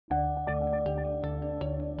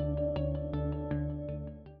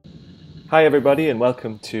Hi, everybody, and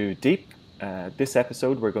welcome to Deep. This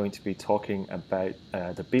episode, we're going to be talking about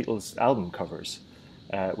the Beatles album covers,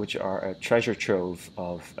 which are a treasure trove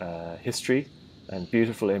of history and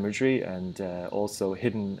beautiful imagery and also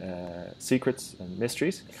hidden secrets and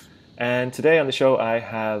mysteries. And today on the show, I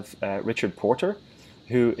have Richard Porter,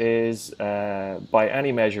 who is, by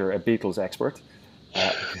any measure, a Beatles expert.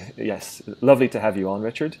 Uh, yes, lovely to have you on,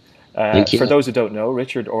 Richard. Thank For you. those who don't know,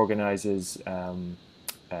 Richard organizes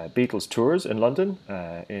Beatles tours in London,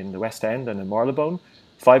 in the West End and in Marylebone,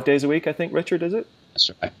 5 days a week, I think, Richard, is it? That's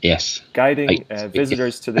right. Yes. Guiding Eight.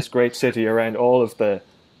 visitors to this great city around all of the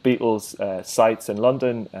Beatles sites in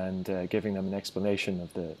London and giving them an explanation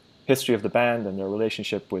of the history of the band and their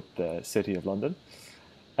relationship with the city of London.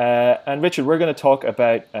 And Richard, we're going to talk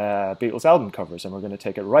about Beatles album covers, and we're going to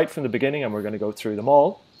take it right from the beginning, and we're going to go through them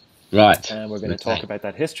all, Right. and we're going to talk Okay. about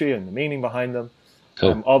that history and the meaning behind them.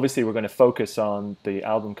 Cool. Obviously, we're going to focus on the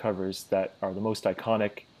album covers that are the most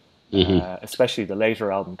iconic, Hmm. especially the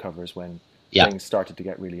later album covers when Yeah. things started to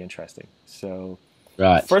get really interesting. So,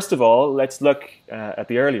 Right. first of all, let's look at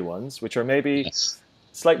the early ones, which are maybe Yes.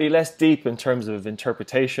 slightly less deep in terms of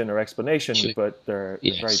interpretation or explanation, Sure. but they're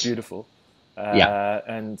very Yes. beautiful. Yeah.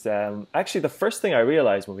 And actually, the first thing I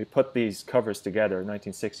realized when we put these covers together,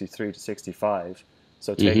 1963 to 65,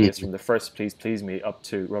 so taking us Hmm. from the first Please Please Me up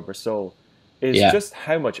to Rubber Soul, is Yeah. just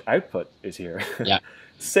how much output is here. Yeah.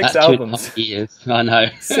 Six That two and a albums, half years. I know.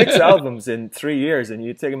 6 albums in 3 years, and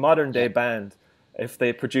you take a modern day Yeah. band, if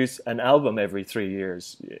they produce an album every 3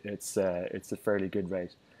 years, it's a fairly good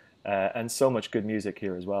rate, and so much good music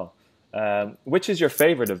here as well. Which is your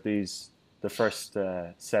favorite of these? The first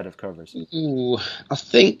set of covers. Ooh, I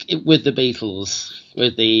think with the Beatles,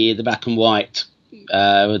 with the black and white,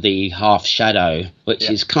 with the half shadow, which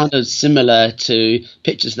Yeah. is kind of similar to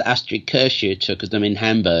pictures that Astrid Kirchherr took of them in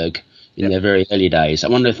Hamburg in Yep. their very early days. I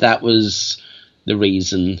wonder if that was the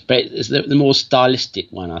reason, but it's the more stylistic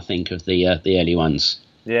one, I think, of the early ones.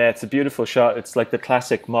 Yeah, it's a beautiful shot. It's like the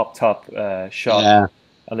classic mop top shot, Yeah,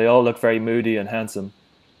 and they all look very moody and handsome.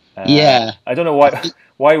 yeah. I don't know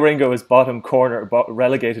why Ringo is bottom corner,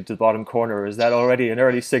 relegated to the bottom corner. Is that already an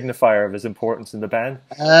early signifier of his importance in the band?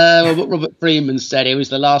 Well, what Robert Freeman said, he was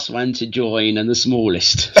the last one to join and the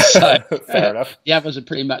smallest. So Fair enough. the others are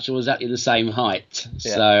pretty much all exactly the same height.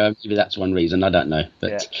 Yeah, So maybe that's one reason. I don't know, yeah.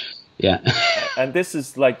 but yeah, And this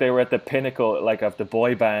is like they were at the pinnacle, like of the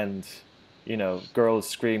boy band. Girls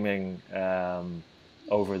screaming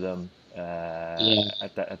over them yeah.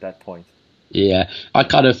 at that point. Yeah, I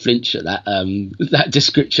kind of flinch at that that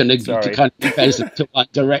description. It Sorry. kind of compares them to One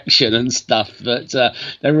Direction and stuff, but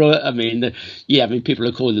they're all. I mean, yeah, I mean, people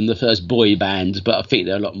are calling them the first boy band, but I think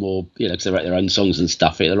they're a lot more. Because they write their own songs and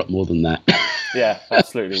stuff. They're a lot more than that. Yeah,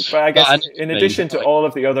 absolutely. But I But I guess know what in you addition to mean. all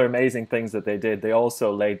of the other amazing things that they did, they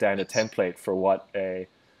also laid down a template for what a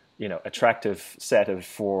attractive set of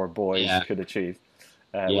four boys Yeah. could achieve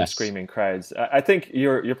with Yes. screaming crowds. I think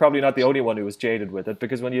you're probably not the only one who was jaded with it,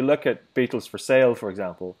 because when you look at Beatles for Sale, for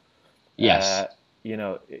example, Yes.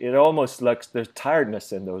 it almost looks there's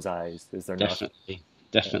tiredness in those eyes, is there not? Definitely.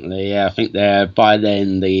 Definitely, yeah. I think they're by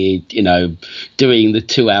then doing the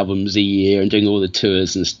two albums a year and doing all the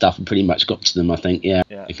tours and stuff and pretty much got to them. I think, yeah,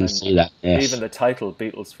 Yeah, you can and see that. even Yes, the title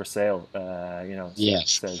 "Beatles for Sale,"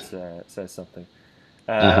 yes, says something.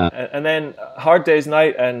 uh-huh. And then Hard Day's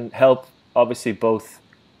Night and Help, obviously both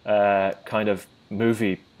kind of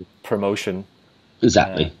movie promotion. Uh,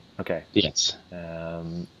 Exactly. okay, Yes.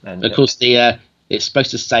 and Of course, it's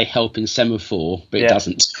supposed to say "help" in semaphore, but it yeah.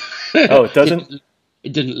 doesn't. Oh, it doesn't.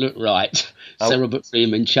 It didn't look right. So Oh, Robert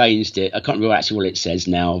Freeman changed it. I can't remember actually what it says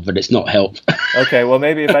now, but it's not "help." okay. Well,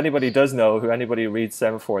 maybe if anybody does know, who anybody who reads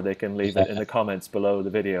Semaphore, they can leave it in Yeah. the comments below the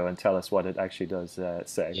video and tell us what it actually does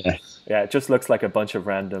say. Yes. Yeah, it just looks like a bunch of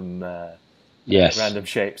Yes. random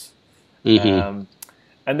shapes. Hmm. Um,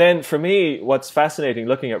 And then for me, what's fascinating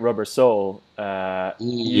looking at Rubber Soul, Hmm.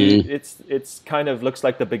 it's kind of looks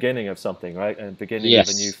like the beginning of something, right? And beginning of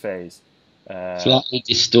a new Yes. phase. Uh, Slightly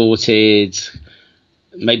distorted.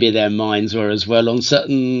 Maybe their minds were as well on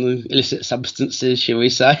certain illicit substances, shall we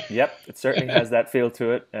say? yep, it certainly has that feel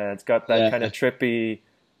to it. It's got that kind Yeah. of trippy,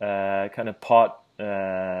 kind of pot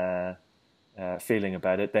feeling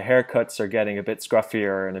about it. The haircuts are getting a bit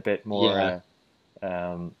scruffier and a bit Yeah. more.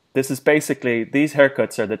 This is basically these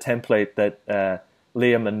haircuts are the template that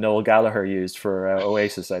Liam and Noel Gallagher used for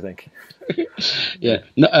Oasis, I think. Yeah.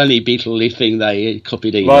 Not only Beatle thing they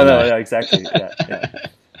copied Well, either. no, No. yeah, exactly. Yeah,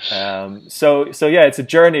 yeah. So yeah, it's a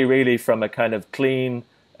journey really from a kind of clean,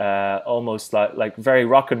 almost like very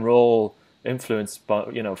rock and roll influence,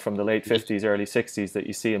 from the late '50s, early '60s that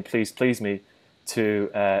you see in Please Please Me, to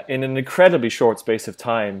in an incredibly short space of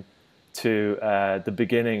time, to the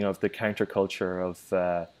beginning of the counterculture of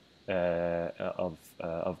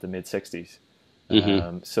the mid '60s.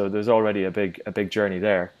 So there's already a big journey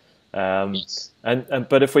there. Yes. And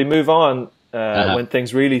but if we move on, Uh-huh. when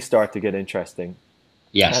things really start to get interesting, and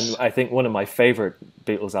Yes. I think one of my favorite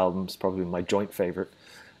Beatles albums, probably my joint favorite,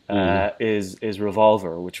 is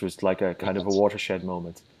Revolver, which was like a kind of a watershed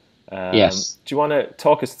moment. Yes. Do you want to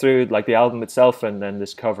talk us through like the album itself and then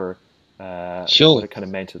this cover, what Sure. it kind of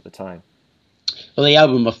meant at the time? Well, the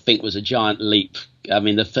album I think was a giant leap. I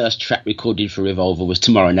mean, the first track recorded for Revolver was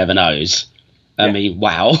 "Tomorrow Never Knows." I Yeah, mean,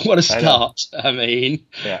 wow, what a I know. start! I mean,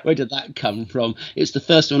 Yeah, where did that come from? It's the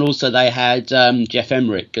first one. Also, they had Jeff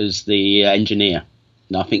Emerick as the engineer.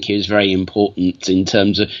 And I think he was very important in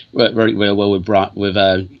terms of very well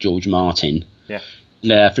with George Martin.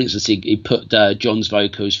 yeah, For instance, he put John's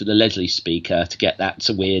vocals for the Leslie speaker to get that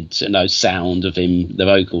weird, sound of him, the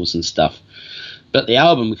vocals and stuff. But the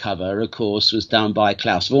album cover, of course, was done by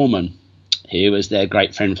Klaus Voormann, who was their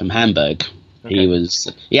great friend from Hamburg. okay, He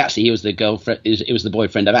was the girlfriend. He was the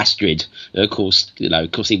boyfriend of Astrid. Of course,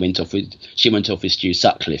 she went off with Stu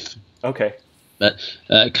Sutcliffe. okay, But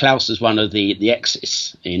Klaus was one of the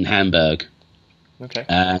exes in Hamburg, okay,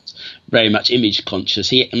 and very much image conscious.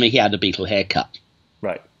 He had a Beatle haircut.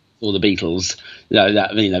 right, All the Beatles,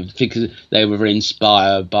 because they were very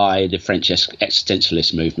inspired by the French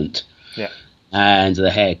existentialist movement yeah, and the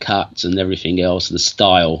haircuts and everything else, the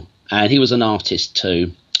style. And he was an artist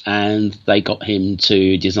too, and they got him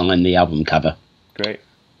to design the album cover. great.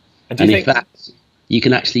 And do And you in think? fact, you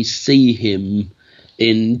can actually see him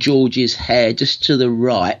in George's hair, just to the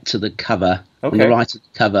right, to the cover. On the Okay. right of the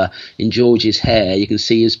cover, in George's hair, you can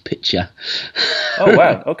see his picture. Oh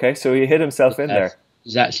wow, okay, so he hid himself in there.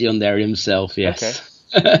 He's actually on there himself, yes.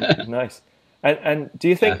 Nice. And do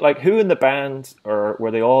you think like who in the band, or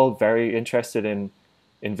were they all very interested in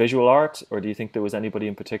visual art, or do you think there was anybody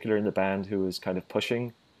in particular in the band who was kind of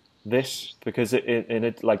pushing this? Because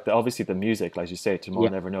it like obviously the music, like you say, Tomorrow Yeah.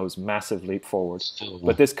 Never Knows, massive leap forward, Sure.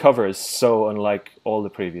 but this cover is so unlike all the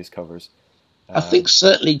previous covers. I think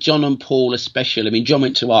certainly John and Paul especially. I mean, John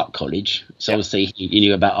went to art college, so Yeah. obviously he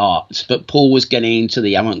knew about art. But Paul was getting into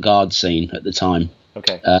the avant-garde scene at the time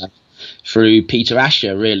Okay, through Peter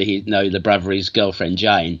Asher, really. He'd know the brother of his girlfriend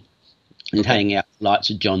Jane. And hanging out with the likes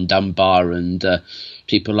of John Dunbar and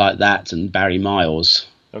people like that, and Barry Miles.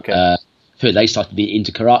 okay, Who they started the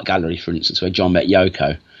Inter Art Gallery, for instance, where John met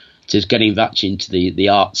Yoko. So he's getting much into the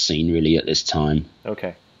art scene, really, at this time.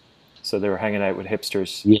 okay. So they were hanging out with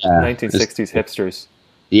hipsters, Yeah. 1960s hipsters.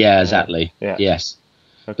 Yeah, exactly. Yeah. Yes.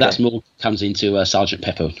 Okay. That's more comes into Sergeant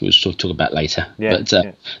Pepper, which we'll talk about later. Yeah, But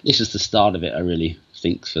yeah. this is the start of it, I really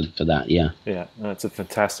think, for that, yeah. Yeah, no, it's a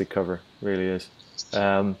fantastic cover, really is.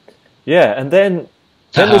 Yeah, and then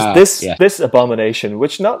there's this Yeah. this abomination,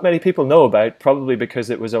 which not many people know about, probably because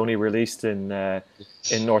it was only released in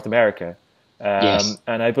North America. Yes.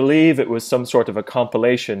 And I believe it was some sort of a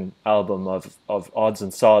compilation album of odds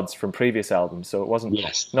and sods from previous albums, so it wasn't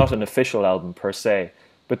Yes. not an official album per se.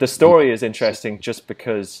 But the story is interesting just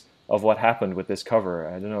because of what happened with this cover.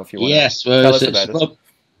 I don't know if you want Yes, to well, tell us about it.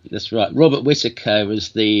 that's right. Robert Whittaker was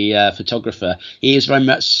the photographer. He is very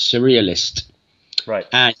much surrealist. Right.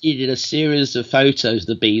 And he did a series of photos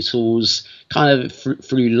of the Beatles kind of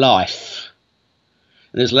through life.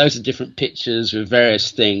 And there's loads of different pictures with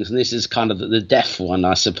various things, and this is kind of the deaf one,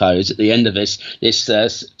 I suppose. At the end of this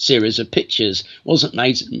series of pictures wasn't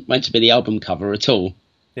meant to be the album cover at all.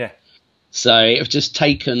 Yeah. So it was just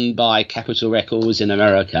taken by Capitol Records in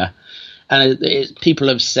America, and people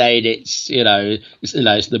have said it's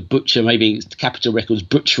the butcher, maybe it's Capitol Records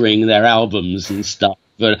butchering their albums and stuff.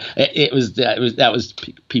 But that was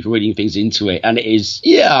people reading things into it, and it is,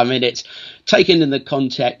 yeah. I mean, it's taken in the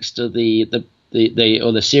context of the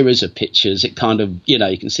series of pictures. It kind of,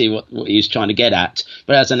 you can see what he was trying to get at.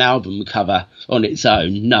 But as an album cover on its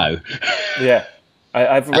own, no. Yeah.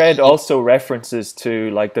 I've read also references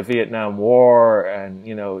to like the Vietnam War, and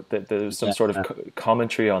there's some sort of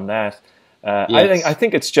commentary on that. Yes. I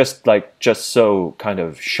think it's just so kind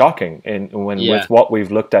of shocking with what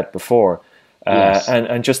we've looked at before. Yes.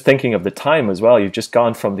 And just thinking of the time as well, you've just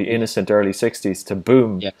gone from the innocent early 60s to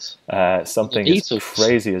boom, Yes. something The as Beatles.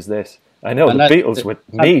 crazy as this. I know, And the that- Beatles with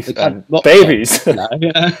meat the and lockdown, babies.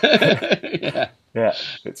 Yeah. Yeah,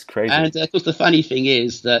 it's crazy. And of course, the funny thing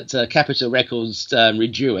is that Capitol Records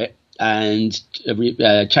redrew it and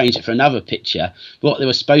changed it for another picture. What they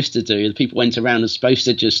were supposed to do, the people went around and were supposed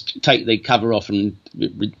to just take the cover off and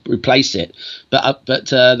replace it, but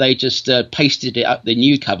they just pasted it up, the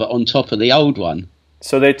new cover, on top of the old one.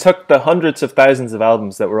 So they took the hundreds of thousands of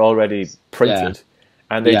albums that were already printed,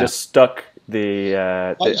 and they just stuck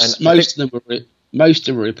Most of them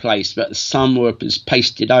were replaced, but some were just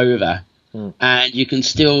pasted over. And you can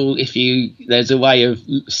still, there's a way of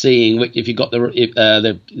seeing if you got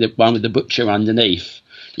the one with the butcher underneath,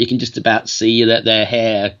 you can just about see that their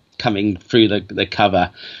hair coming through the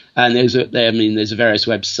cover. And there's various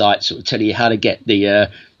websites that will tell you how to get the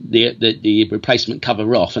replacement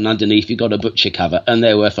cover off, and underneath you got a butcher cover, and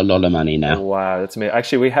they're worth a lot of money now. Oh, wow, that's amazing.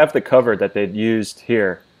 Actually, we have the cover that they'd used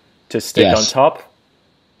here to stick on top.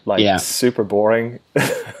 Super boring.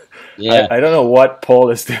 Yeah. I don't know what Paul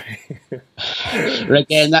is doing.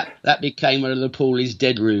 Again, that became one of the Paul is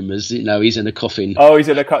dead rumours. He's in a coffin. Oh, he's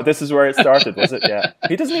in a coffin. This is where it started, was it? Yeah.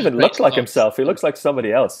 He doesn't even look like himself. He looks like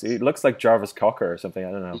somebody else. He looks like Jarvis Cocker or something. I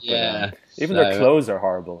don't know. Yeah. But, even their clothes are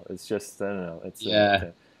horrible. It's just, I don't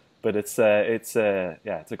know. But it's a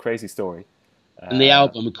crazy story. And the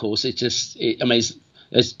album, of course,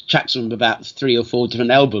 there's tracks from about 3 or 4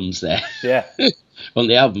 different albums there. Yeah. On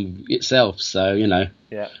the album itself, so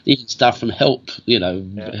even stuff from Help,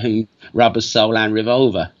 Rubber Soul and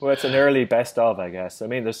Revolver. Well, it's an early best of, I guess. I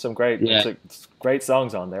mean, there's some great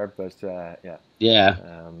songs on there, but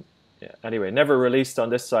Anyway, never released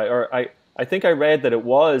on this side, or I think I read that it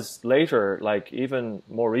was later, like even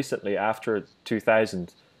more recently after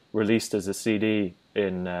 2000, released as a CD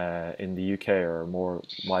in the UK or more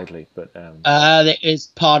widely, but it is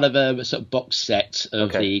part of a sort of box set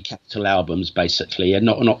of the Capitol albums, basically, and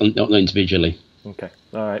not individually. Okay,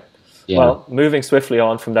 all right. Yeah. Well, moving swiftly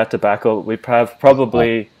on from that tobacco, we have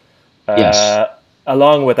probably,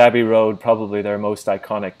 along with Abbey Road, probably their most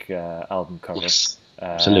iconic album cover. Yes,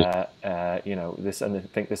 absolutely. And I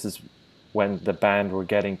think this is when the band were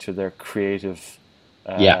getting to their creative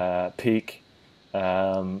peak.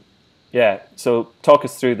 So talk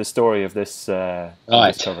us through the story of this,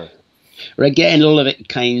 this cover. Well, again, all of it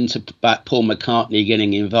came to Paul McCartney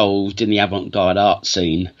getting involved in the avant-garde art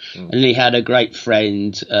scene. And he had a great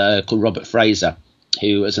friend called Robert Fraser,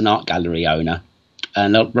 who was an art gallery owner.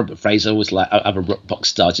 And Robert Fraser was like other rock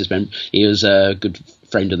stars. He was a good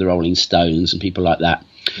friend of the Rolling Stones and people like that.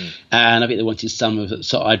 And I think they wanted some of the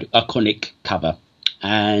sort of iconic cover.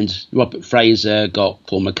 And Robert Fraser got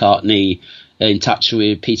Paul McCartney in touch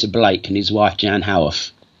with Peter Blake and his wife Jan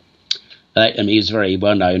Howarth. He was a very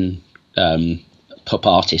well-known pop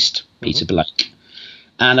artist, Peter Blake.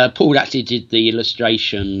 And Paul actually did the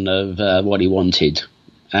illustration of what he wanted.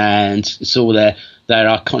 And it's all their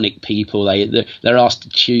iconic people. They're asked to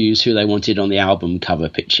choose who they wanted on the album cover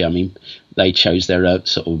picture. I mean, they chose their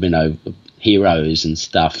sort of, heroes and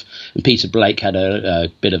stuff. And Peter Blake had a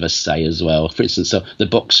bit of a say as well. For instance, the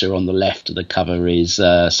boxer on the left of the cover is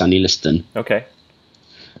Sonny Liston. Okay.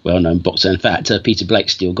 Well-known boxer. In fact, Peter Blake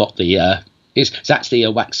still got the... It's actually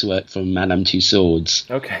a waxwork from Madame Tussauds.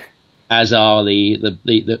 Okay. As are the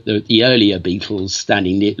earlier Beatles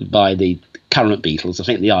standing by the current Beatles. I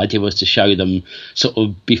think the idea was to show them sort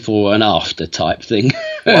of before and after type thing.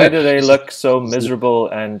 Why do they look so miserable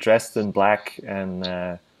and dressed in black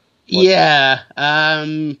and...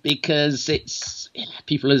 because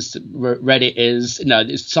people has read it as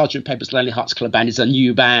it's Sgt. Pepper's Lonely Hearts Club Band is a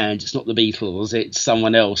new band. It's not the Beatles. It's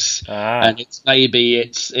someone else, and it's the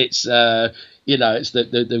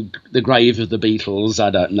grave of the Beatles. I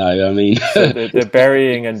don't know. I mean, so the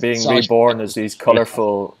burying and being reborn as these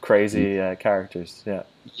colourful, crazy characters.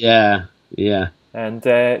 Yeah. And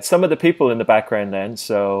some of the people in the background then,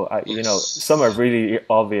 so, some are really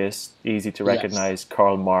obvious, easy to recognize.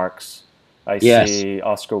 Karl Marx, I see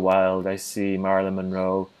Oscar Wilde, I see Marilyn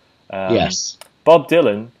Monroe. Bob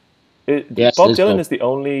Dylan. Bob Dylan is the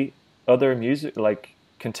only other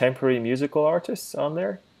contemporary musical artist on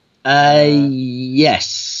there?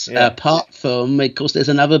 Yes. Apart from, of course, there's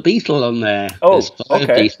another Beatle on there. Oh, there's 5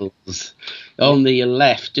 Beatles. On the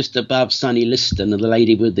left, just above Sonny Liston, and the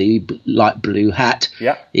lady with the light blue hat,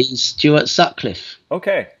 is Stuart Sutcliffe.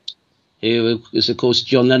 Okay. Who was, of course,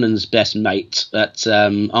 John Lennon's best mate at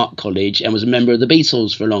art college and was a member of the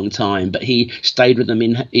Beatles for a long time. But he stayed with them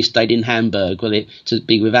he stayed in Hamburg to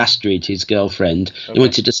be with Astrid, his girlfriend. Okay. He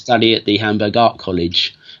wanted to study at the Hamburg Art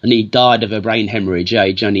College. And he died of a brain hemorrhage,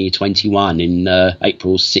 age only 21, in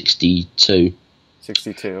April 62.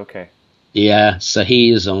 62, okay. Yeah, so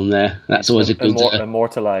he is on there. That's always a good...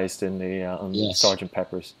 immortalised in the Sgt.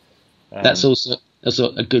 Pepper's. That's also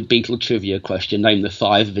a good Beatle trivia question. Name the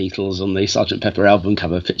 5 Beatles on the Sgt. Pepper album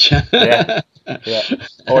cover picture. Yeah.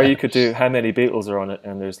 Or you could do how many Beatles are on it,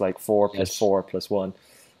 and there's like 4 plus 4 plus 1.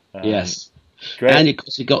 Yes. Great. And of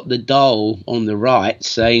course you got the doll on the right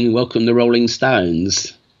saying, "Welcome the Rolling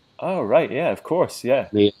Stones." Oh, right, yeah, of course, yeah.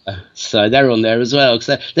 So they're on there as well,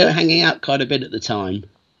 because they were hanging out quite a bit at the time.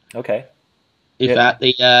 Okay. In fact,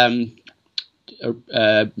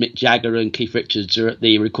 Mick Jagger and Keith Richards are at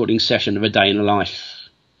the recording session of A Day in the Life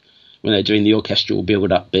when they're doing the orchestral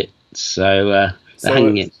build-up bit. So they're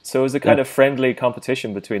hanging it. So it was a kind of friendly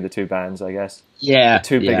competition between the two bands, I guess. Yeah. The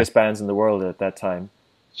two biggest bands in the world at that time.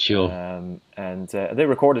 Sure. And they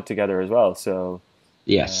recorded together as well. So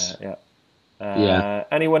yes. Yeah.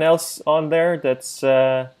 Anyone else on there that's...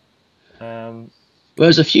 Well,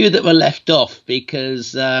 there's a few that were left off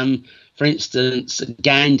because, for instance,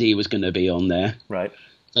 Gandhi was going to be on there. Right.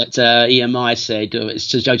 But EMI said, it's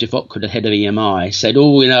Joseph Otwood, the head of EMI, said,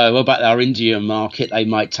 what about our Indian market? They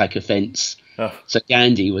might take offence. Oh. So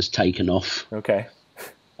Gandhi was taken off. Okay.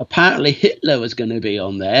 Apparently Hitler was going to be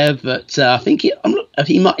on there, but I think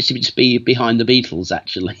he might actually just be behind the Beatles,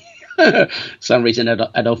 actually. For some reason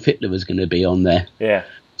Adolf Hitler was going to be on there. Yeah.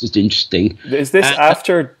 Just interesting. Is this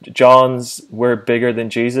after John's "We're bigger than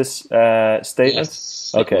Jesus" statement?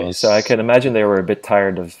 Yes, okay, so I can imagine they were a bit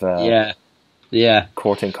tired of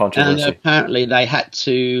courting controversy. And apparently they had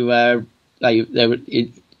to.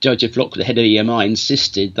 Joseph Locke, the head of EMI,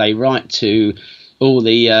 insisted they write to all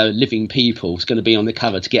the living people who's going to be on the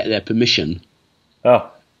cover to get their permission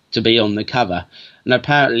to be on the cover. And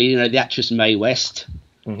apparently, the actress Mae West,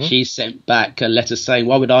 she sent back a letter saying,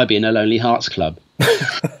 "Why would I be in a Lonely Hearts Club?"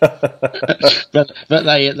 but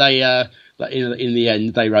they in the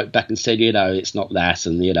end they wrote back and said, it's not that,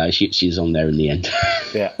 and she's on there in the end.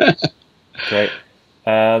 Yeah, great.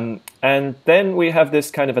 And then we have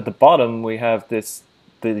this kind of at the bottom. We have the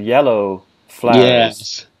yellow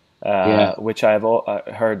flowers, which I've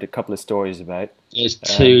heard a couple of stories about. There's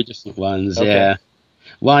two different ones. Okay. Yeah.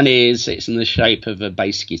 One is it's in the shape of a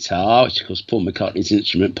bass guitar, which of course Paul McCartney's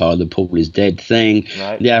instrument, part of the Paul is dead thing.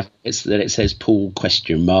 Right. Yeah, it's that it says Paul ?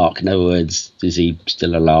 In other words, is he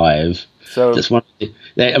still alive? So that's one.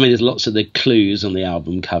 There's lots of the clues on the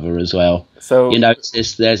album cover as well. So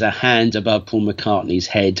there's a hand above Paul McCartney's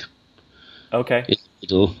head. Okay. In the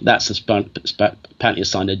middle. That's apparently a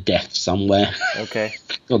sign of death somewhere. Okay.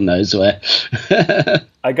 God knows where.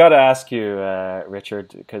 I got to ask you,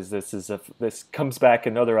 Richard, because this comes back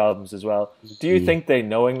in other albums as well. Do you think they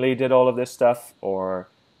knowingly did all of this stuff, or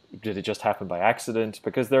did it just happen by accident?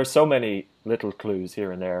 Because there are so many little clues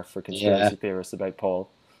here and there for conspiracy theorists about Paul.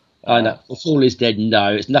 I know. Paul is dead.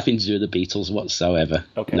 No, it's nothing to do with the Beatles whatsoever.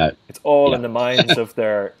 Okay. No, it's all in the minds of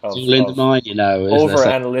their over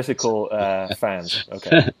analytical fans.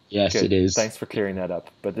 Okay. Yes, good. It is. Thanks for clearing that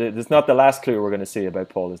up. But it's not the last clue we're going to see about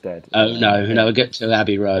Paul is dead. Oh no, we'll get to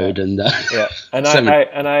Abbey Road and and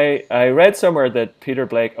I read somewhere that Peter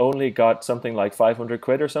Blake only got something like 500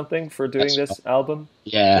 quid or something for doing this album.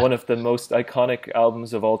 Yeah, one of the most iconic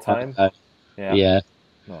albums of all time. Yeah.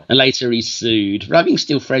 Oh. And later he's sued for having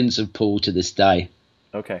still friends of Paul to this day.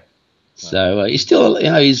 Okay. So he's still,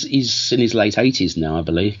 he's in his late 80s now, I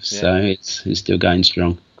believe. So he's still going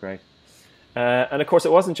strong. Great. And of course,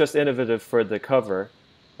 it wasn't just innovative for the cover.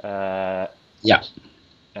 There's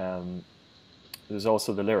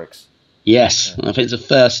also the lyrics. Yes, I think it's the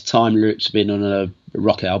first time lyrics have been on a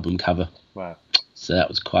rock album cover. Wow. So that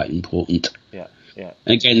was quite important. Yeah. Yeah.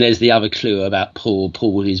 And again, there's the other clue about Paul.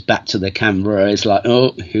 Paul with his back to the camera. It's like,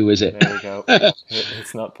 who is it? There we go.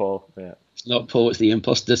 It's not Paul. Yeah. It's not Paul. It's the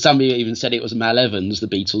imposter. Somebody even said it was Mal Evans, the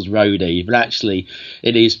Beatles roadie, but actually,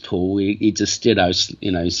 it is Paul. He just,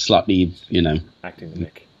 slightly, acting the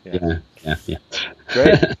Nick. Yeah. Yeah.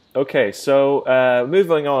 Great. Okay, so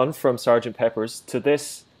moving on from Sgt. Pepper's to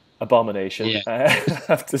this abomination. Yeah. I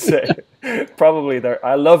have to say, probably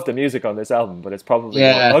I love the music on this album, but it's probably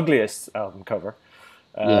the ugliest album cover.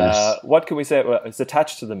 Yes. What can we say? Well, it's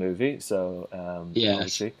attached to the movie, so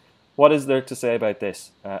obviously. What is there to say about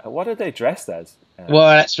this? What are they dressed as? Well,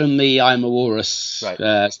 that's from the I'm a Walrus. Right.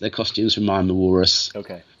 The costumes from I'm a Walrus.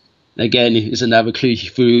 Okay. Again, it's another clue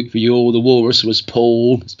for you all. The walrus was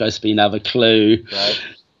Paul. It's supposed to be another clue. Right.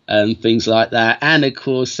 And things like that. And of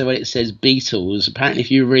course, so when it says Beatles, apparently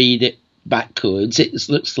if you read it backwards, it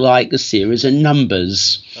looks like a series of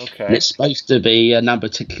numbers. Okay. And it's supposed to be a number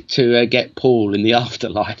to get Paul in the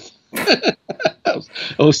afterlife.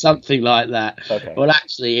 Or something like that. Okay. Well,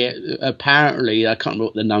 actually, apparently, I can't remember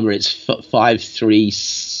what the number is.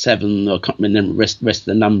 537. I can't remember the rest of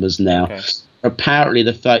the numbers now. Okay. Apparently,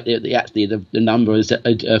 the number is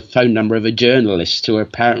a phone number of a journalist who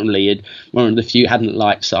apparently one of the few hadn't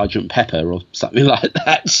liked Sgt. Pepper or something like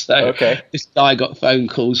that. So this guy got phone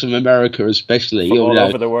calls from America, especially from all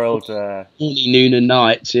over the world, morning, noon, and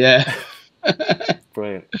night. Yeah,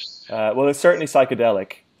 brilliant. Well, it's certainly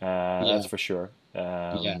psychedelic. That's for sure.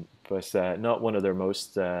 But but not one of their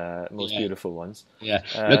most beautiful ones. Yeah,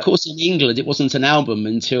 and of course in England it wasn't an album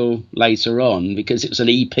until later on because it was an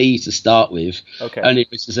EP to start with. Okay. Only it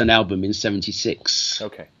was an album in '76.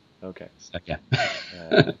 Okay. So, yeah.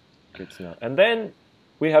 Good to know. And then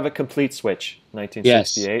we have a complete switch.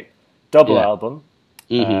 1968 Yes. double Yeah. album,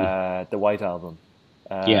 the White Album.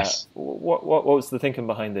 Yes. What was the thinking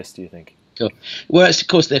behind this? Do you think? Cool. Well, it's, of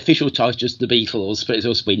course, the official title is just the Beatles, but it's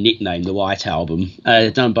also been nicknamed the White Album,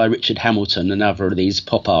 done by Richard Hamilton, another of these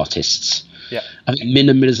pop artists. Yeah. I think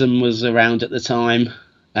minimalism was around at the time,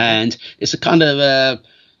 and it's a kind of a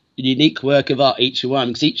unique work of art, each one,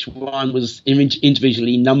 because each one was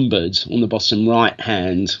individually numbered on the bottom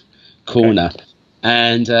right-hand corner. Okay.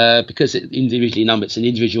 And because it's individually numbered, it's an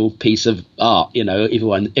individual piece of art. You know,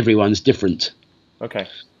 everyone's different. Okay.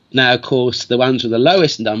 Now, of course, the ones with the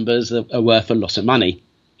lowest numbers are worth a lot of money.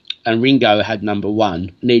 And Ringo had number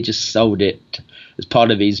 1, and he just sold it as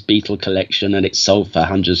part of his Beatle collection, and it sold for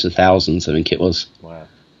hundreds of thousands, I think it was. Wow.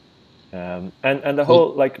 And the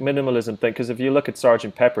whole like minimalism thing, because if you look at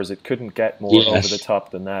Sgt. Pepper's, it couldn't get more over the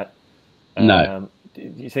top than that. No. Do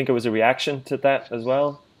you think it was a reaction to that as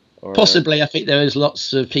well? Or? Possibly. I think there was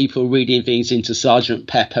lots of people reading things into Sgt.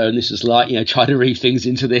 Pepper, and this was like, trying to read things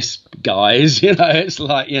into this, guys. It's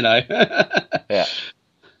like, Yeah.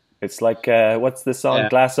 It's like, what's the song? Yeah.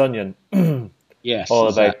 Glass Onion. Yes. All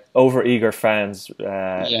about over-eager fans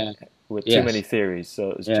with too Yes. many theories.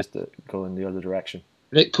 So it was just to go in the other direction.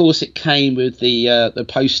 But of course, it came with the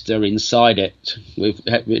poster inside it, with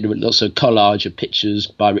lots of collage of pictures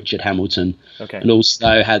by Richard Hamilton, and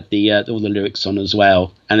also had all the lyrics on as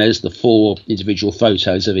well. And there's the 4 individual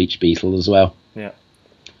photos of each Beatle as well. Yeah,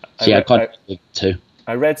 too.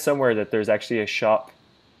 I read somewhere that there's actually a shop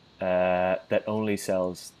that only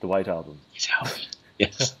sells the White Album.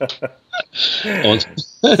 Yes, odd.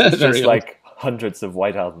 Just like hundreds of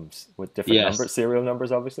White Albums with different serial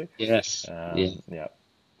numbers, obviously. Yes. Yeah.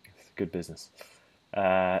 Good business.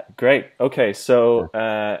 Great. Okay. So,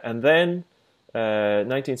 and then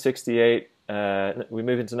 1968, we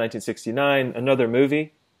move into 1969, another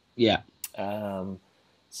movie. Yeah.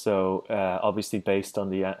 So obviously based on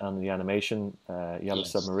the animation, Yellow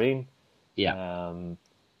Submarine. Yeah.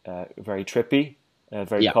 Very trippy,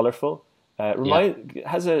 very colorful.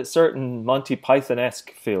 Has a certain Monty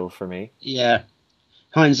Python-esque feel for me. Yeah.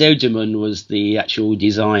 Heinz Edelman was the actual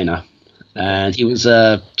designer. And he was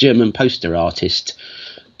a German poster artist,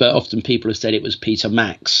 but often people have said it was Peter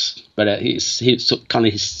Max. But it's kind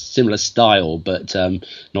of his similar style, but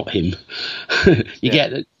not him.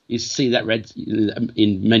 You see that read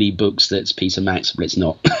in many books that it's Peter Max, but it's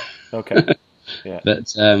not. Okay. Yeah.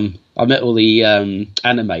 But I met all the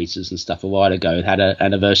animators and stuff a while ago and had an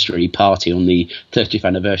anniversary party on the 30th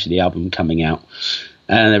anniversary of the album coming out.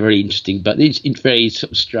 And they're very interesting, but they're very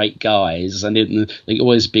sort of straight guys. And they've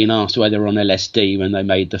always been asked whether they were on LSD when they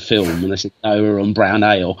made the film, and they said no, we're on brown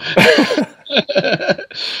ale.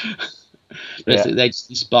 They're just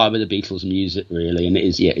inspired by the Beatles' music, really, and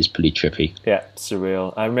it's pretty trippy. Yeah,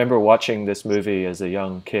 surreal. I remember watching this movie as a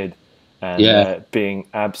young kid and being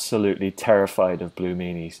absolutely terrified of Blue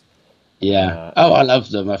Meanies. Yeah. I love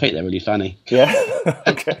them. I think they're really funny. Yeah.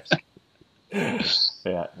 Okay.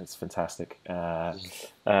 Yeah, it's fantastic.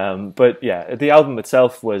 But yeah, the album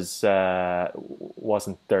itself wasn't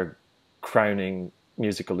their crowning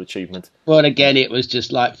musical achievement. Well, again, it was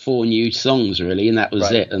just like 4 new songs, really, and that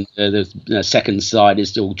was it. And the second side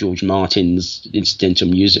is all George Martin's incidental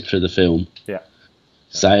music for the film. Yeah.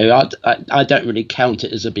 So I don't really count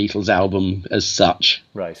it as a Beatles album as such.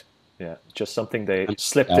 Right. Yeah. Just something they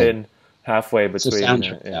slipped in halfway between. It's a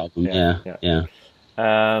soundtrack album. Yeah.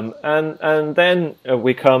 And then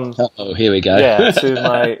we come. Oh, here we go. Yeah, to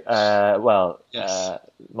my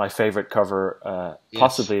my favorite cover,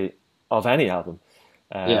 possibly of any album.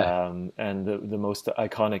 And the most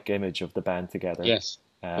iconic image of the band together. Yes.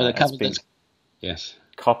 Well, the cover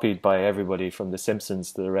copied by everybody from The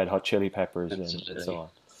Simpsons to the Red Hot Chili Peppers and so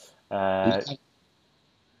on.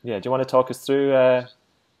 Do you want to talk us through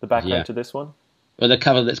the background to this one? Well, the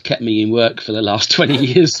cover that's kept me in work for the last 20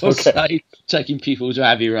 years or so, taking people to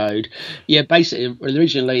Abbey Road. Yeah, basically,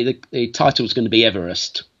 originally the title was going to be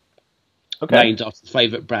Everest. Named after the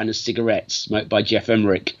favourite brand of cigarettes smoked by Jeff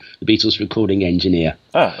Emerick, the Beatles recording engineer.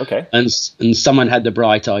 And someone had the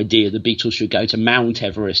bright idea the Beatles should go to Mount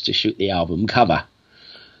Everest to shoot the album cover.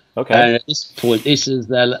 And at this point, this is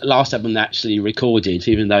the last album they actually recorded,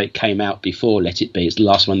 even though it came out before Let It Be. It's the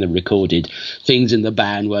last one they recorded. Things in the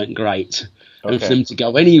band weren't great. And for them to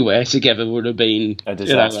go anywhere together would have been a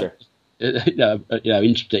disaster.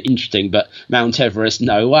 Interesting, but Mount Everest,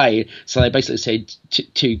 no way. So they basically said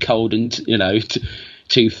too cold and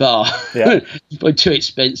too far, Yeah. but too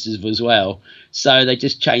expensive as well. So they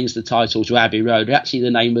just changed the title to Abbey Road. Actually,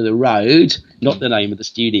 the name of the road, not the name of the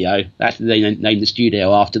studio. Actually, they named the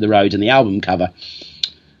studio after the road and the album cover.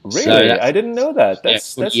 Really, So I didn't know that. yeah,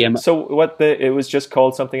 That's so. It was just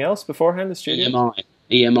called something else beforehand, the studio.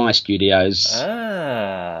 EMI Studios.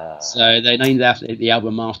 Ah, So they named the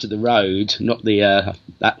album after the road, not the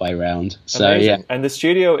that way round. So amazing. yeah, And the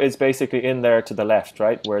studio is basically in there to the left,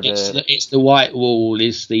 right, where it's the white wall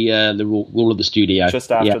is the wall of the studio,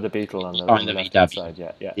 just after the Beatle on the left side.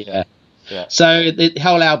 Yeah. So the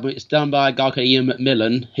whole album is done by a guy called Ian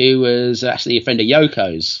McMillan, who was actually a friend of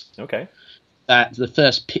Yoko's. Okay. That the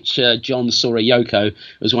first picture John saw of Yoko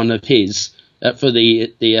was one of his for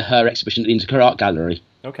her exhibition at the Inter Art Gallery.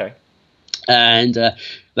 Okay. And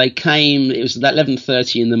they came. It was at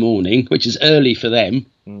 11:30 in the morning, which is early for them.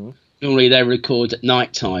 Mm-hmm. Normally they record at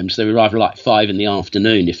night time, so they arrive at like 5 in the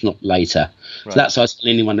afternoon, if not later. Right. So that's why I was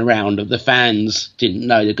telling anyone around. The fans didn't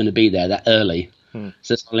know they're going to be there that early, so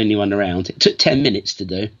that's not anyone around. It took 10 minutes to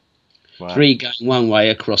do. Wow. 3 going one way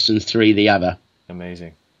across and 3 the other.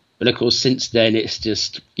 Amazing. But of course, since then, it's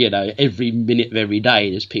just, every minute of every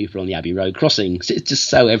day, there's people on the Abbey Road crossing. It's just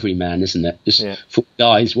so everyman, isn't it? Just 4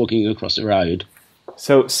 guys walking across the road.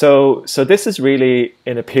 So this is really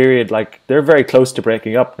in a period, like, they're very close to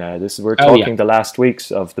breaking up now. We're talking the last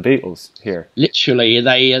weeks of the Beatles here. Literally,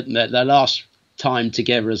 their last time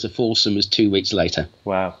together as a foursome was 2 weeks later.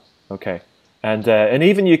 Wow. Okay. And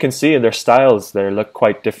even you can see in their styles, they look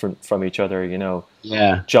quite different from each other,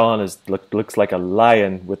 Yeah. John looks like a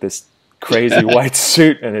lion with this crazy white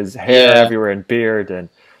suit and his hair everywhere and beard, and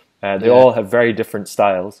they all have very different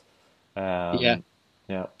styles. Yeah.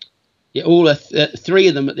 All 3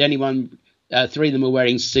 of them. The only one, 3 of them were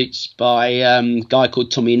wearing suits by a guy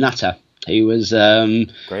called Tommy Nutter, who was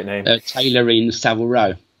great name, a tailor in Savile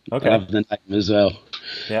Row. Okay, I love the name as well.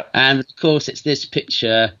 Yeah, and of course it's this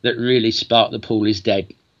picture that really sparked the Paul is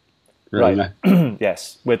dead. Right.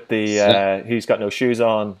 Yes, with the he's got no shoes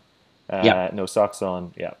on, no socks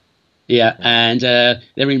on. Yeah, and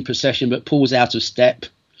they're in procession, but Paul's out of step.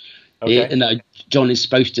 Okay. John is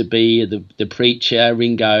supposed to be the preacher,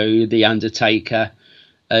 Ringo the undertaker,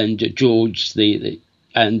 and George the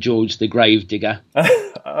gravedigger.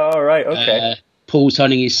 All right. Okay. Paul's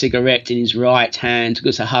holding his cigarette in his right hand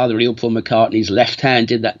because the real Paul McCartney's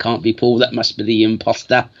left-handed. That can't be Paul. That must be the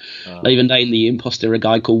imposter. They even named the imposter a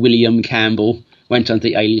guy called William Campbell. Went under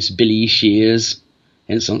the alias Billy Shears,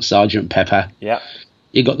 hence on Sergeant Pepper. Yeah.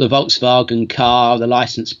 You got the Volkswagen car, the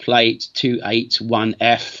license plate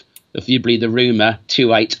 281F. If you believe the rumour,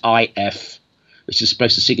 28IF, which is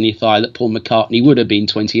supposed to signify that Paul McCartney would have been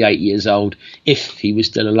 28 years old if he was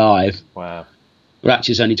still alive. Wow. Well,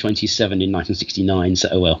 actually, he's only 27 in 1969,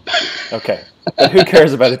 so well. Okay. But who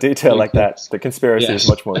cares about a detail like that? The conspiracy is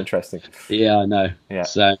much more interesting. Yeah, I know. Yeah.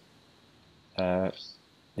 So, yeah.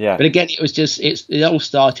 But again, it all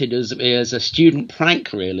started as a student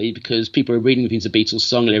prank, really, because people were reading things of Beatles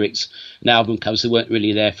song lyrics and album covers that weren't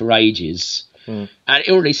really there for ages. And it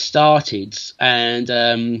already started, and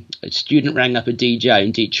a student rang up a DJ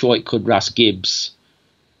in Detroit called Russ Gibbs,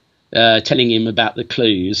 telling him about the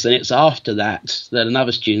clues. And it's after that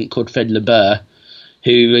another student called Fred LeBur,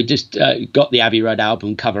 who just got the Abbey Road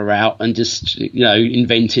album cover out and just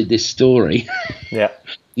invented this story. Yeah.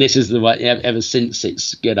 This is the way ever since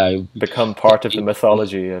it's become part of the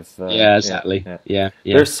mythology of exactly. Yeah.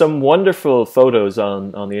 There's some wonderful photos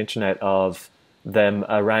on the internet of them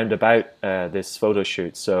around about this photo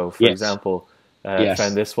shoot. So for example, I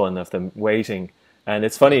found this one of them waiting, and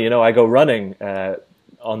it's funny, I go running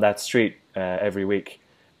on that street every week,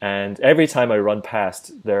 and every time I run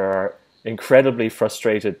past, there are incredibly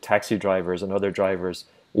frustrated taxi drivers and other drivers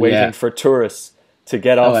waiting for tourists to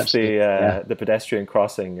get off the pedestrian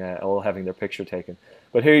crossing, all having their picture taken.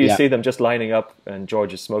 But here you see them just lining up, and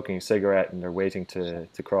George is smoking a cigarette, and they're waiting to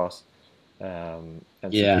cross, and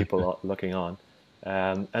some people looking on.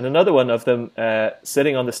 And another one of them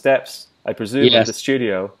sitting on the steps, I presume, of the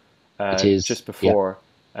studio just before,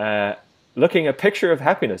 looking a picture of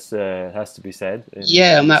happiness, has to be said.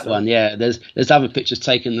 On that one, There's other pictures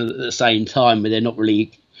taken at the same time, but they're not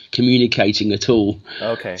really communicating at all.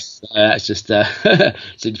 Okay. It's just so it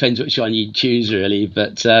depends which one you choose, really.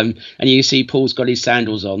 But and you see Paul's got his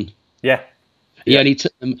sandals on. Yeah. He only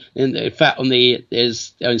took them. In fact,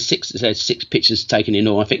 there's only 6 pictures taken in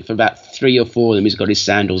all. I think for about 3 or 4 of them, he's got his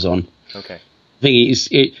sandals on. Okay. I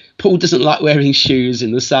think Paul doesn't like wearing shoes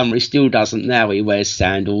in the summer. He still doesn't now. He wears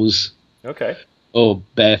sandals. Okay. Or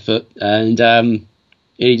barefoot, and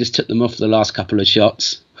he just took them off the last couple of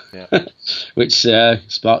shots. Yeah. Which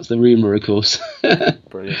sparks the rumour, of course.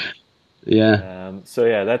 Brilliant. Yeah. So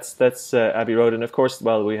yeah, that's Abbey Road, and of course,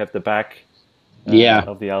 well, we have the back Yeah.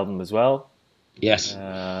 of the album as well. Yes.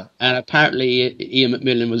 Uh, And apparently, Ian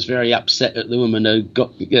McMillan was very upset at the woman who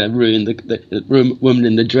got ruined the woman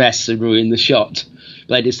in the dress who ruined the shot.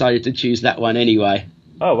 They decided to choose that one anyway.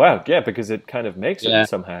 oh wow, yeah, because it kind of makes it Yeah.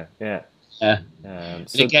 somehow. Yeah. Yeah. And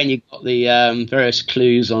So again, you've got the various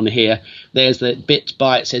clues on here. There's the bit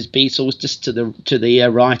by it says Beatles just to the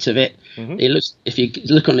right of it. mhm. It looks, if you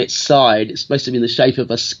look on its side, it's supposed to be in the shape of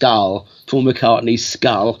a skull, Paul McCartney's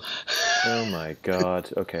skull. Oh my God.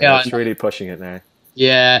 Okay, Yeah, I that's know. really pushing it now.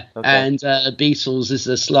 Yeah, Okay. and Beatles is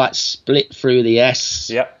a slight split through the S.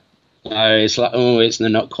 Yep. No, it's like, oh, it's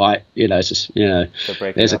not quite. It's just They're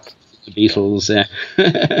breaking there's a up. Yeah. Beatles there.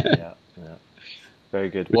 Yeah. Yeah. Very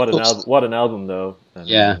good. What an album! What an album, though. I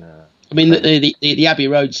Yeah, mean, I mean incredible. the Abbey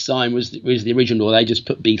Road sign was the original. They just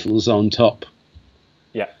put Beatles on top.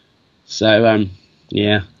 Yeah. So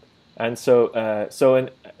yeah, And so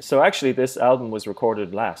actually, this album was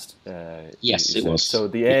recorded last. yes, You it said. was. So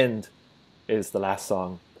the Yeah. end is the last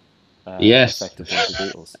song, Yes, effectively, of the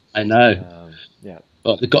Beatles. I know. Yeah.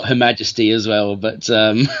 Well, they've got Her Majesty as well, but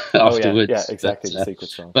Oh yeah. Yeah. afterwards. Exactly. The secret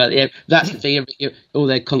song. But yeah, that's the thing. All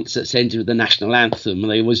their concerts ended with the national anthem.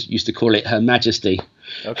 They always used to call it Her Majesty.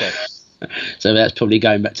 Okay. So that's probably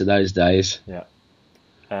going back to those days. Yeah.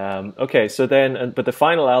 Okay. So then, but the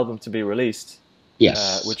final album to be released,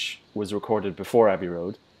 Yes. which was recorded before Abbey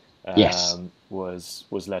Road, Yes. was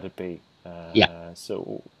Let It Be. Yeah.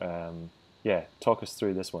 So yeah, talk us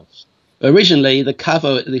through this one. Originally, the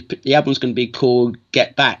cover, the album was going to be called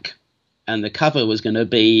Get Back, and the cover was going to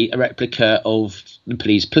be a replica of the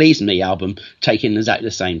Please Please Me album, taken in exactly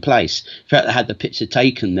the same place. In fact, they had the picture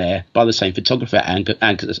taken there by the same photographer,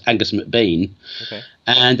 Angus McBean, Okay.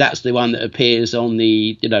 and that's the one that appears on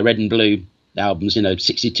the Red and Blue albums,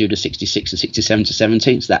 62 to 66 and 67 to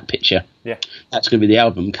 17. It's that picture. Yeah. That's going to be the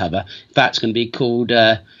album cover. In fact, it's going to be called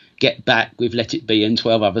Get Back with Let It Be and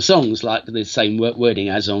 12 other songs, like the same wording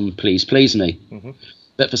as on Please Please Me. Mm-hmm.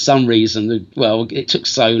 But for some reason, it took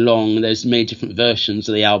so long. There's many different versions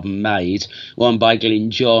of the album made. One by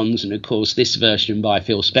Glyn Johns, and of course this version by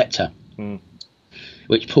Phil Spector,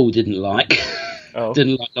 which Paul didn't like. Oh.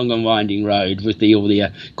 Didn't like Long and Winding Road with all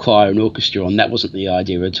the choir and orchestra on. That wasn't the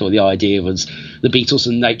idea at all. The idea was the Beatles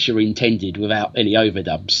and nature intended, without any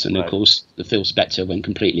overdubs. And Right. of course, the Phil Spector went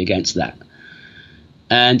completely against that.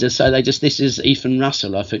 And so this is Ethan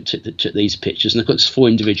Russell, I think, took these pictures. And of course, 4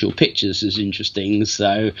 individual pictures is interesting.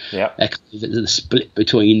 So Yeah. the split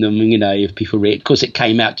between them, if people read. Of course, it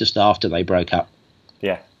came out just after they broke up.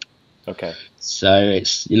 Yeah. Okay. So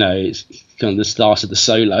it's kind of the start of the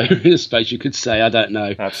solo, I suppose you could say. I don't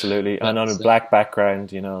know. Absolutely. And But, on a black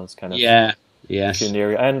background, it's kind of yeah, yes,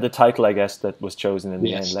 funereal. And the title, I guess, that was chosen in the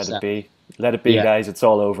Yes, end, Let It exactly. Be. Let it be, Yeah. guys. It's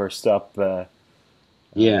all over. Stop.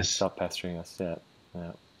 Yes, Stop pestering us. Yeah.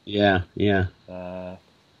 Yeah. yeah.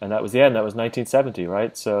 And that was the end. That was 1970,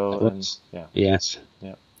 right? So, That was. yeah, Yes,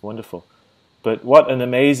 yeah, wonderful. But what an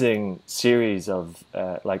amazing series of,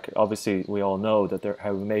 obviously we all know that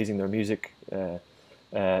how amazing their music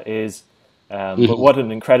is, but what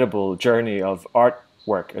an incredible journey of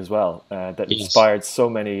artwork as well that Yes. inspired so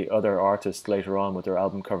many other artists later on with their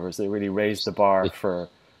album covers. They really raised the bar for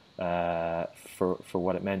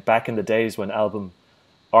what it meant back in the days when album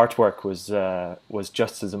artwork was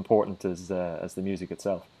just as important as the music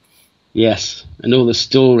itself. yes, and all the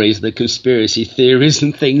stories, the conspiracy theories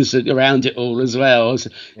and things around it all as well,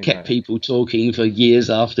 kept people talking for years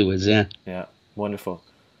afterwards. Yeah, Yeah, wonderful.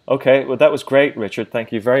 Okay, well, that was great, Richard.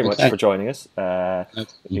 Thank you very much Okay. for joining us.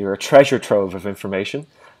 You're a treasure trove of information.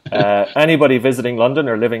 Anybody visiting London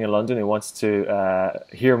or living in London who wants to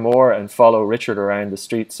hear more and follow Richard around the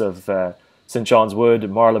streets of St John's Wood,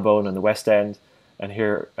 Marylebone, and the West End, and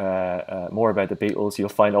hear more about the Beatles, you'll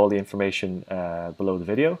find all the information below the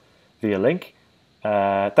video via link.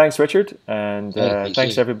 Thanks, Richard, and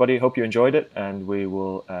thanks, everybody. Hope you enjoyed it, and we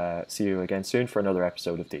will see you again soon for another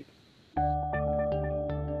episode of Deep.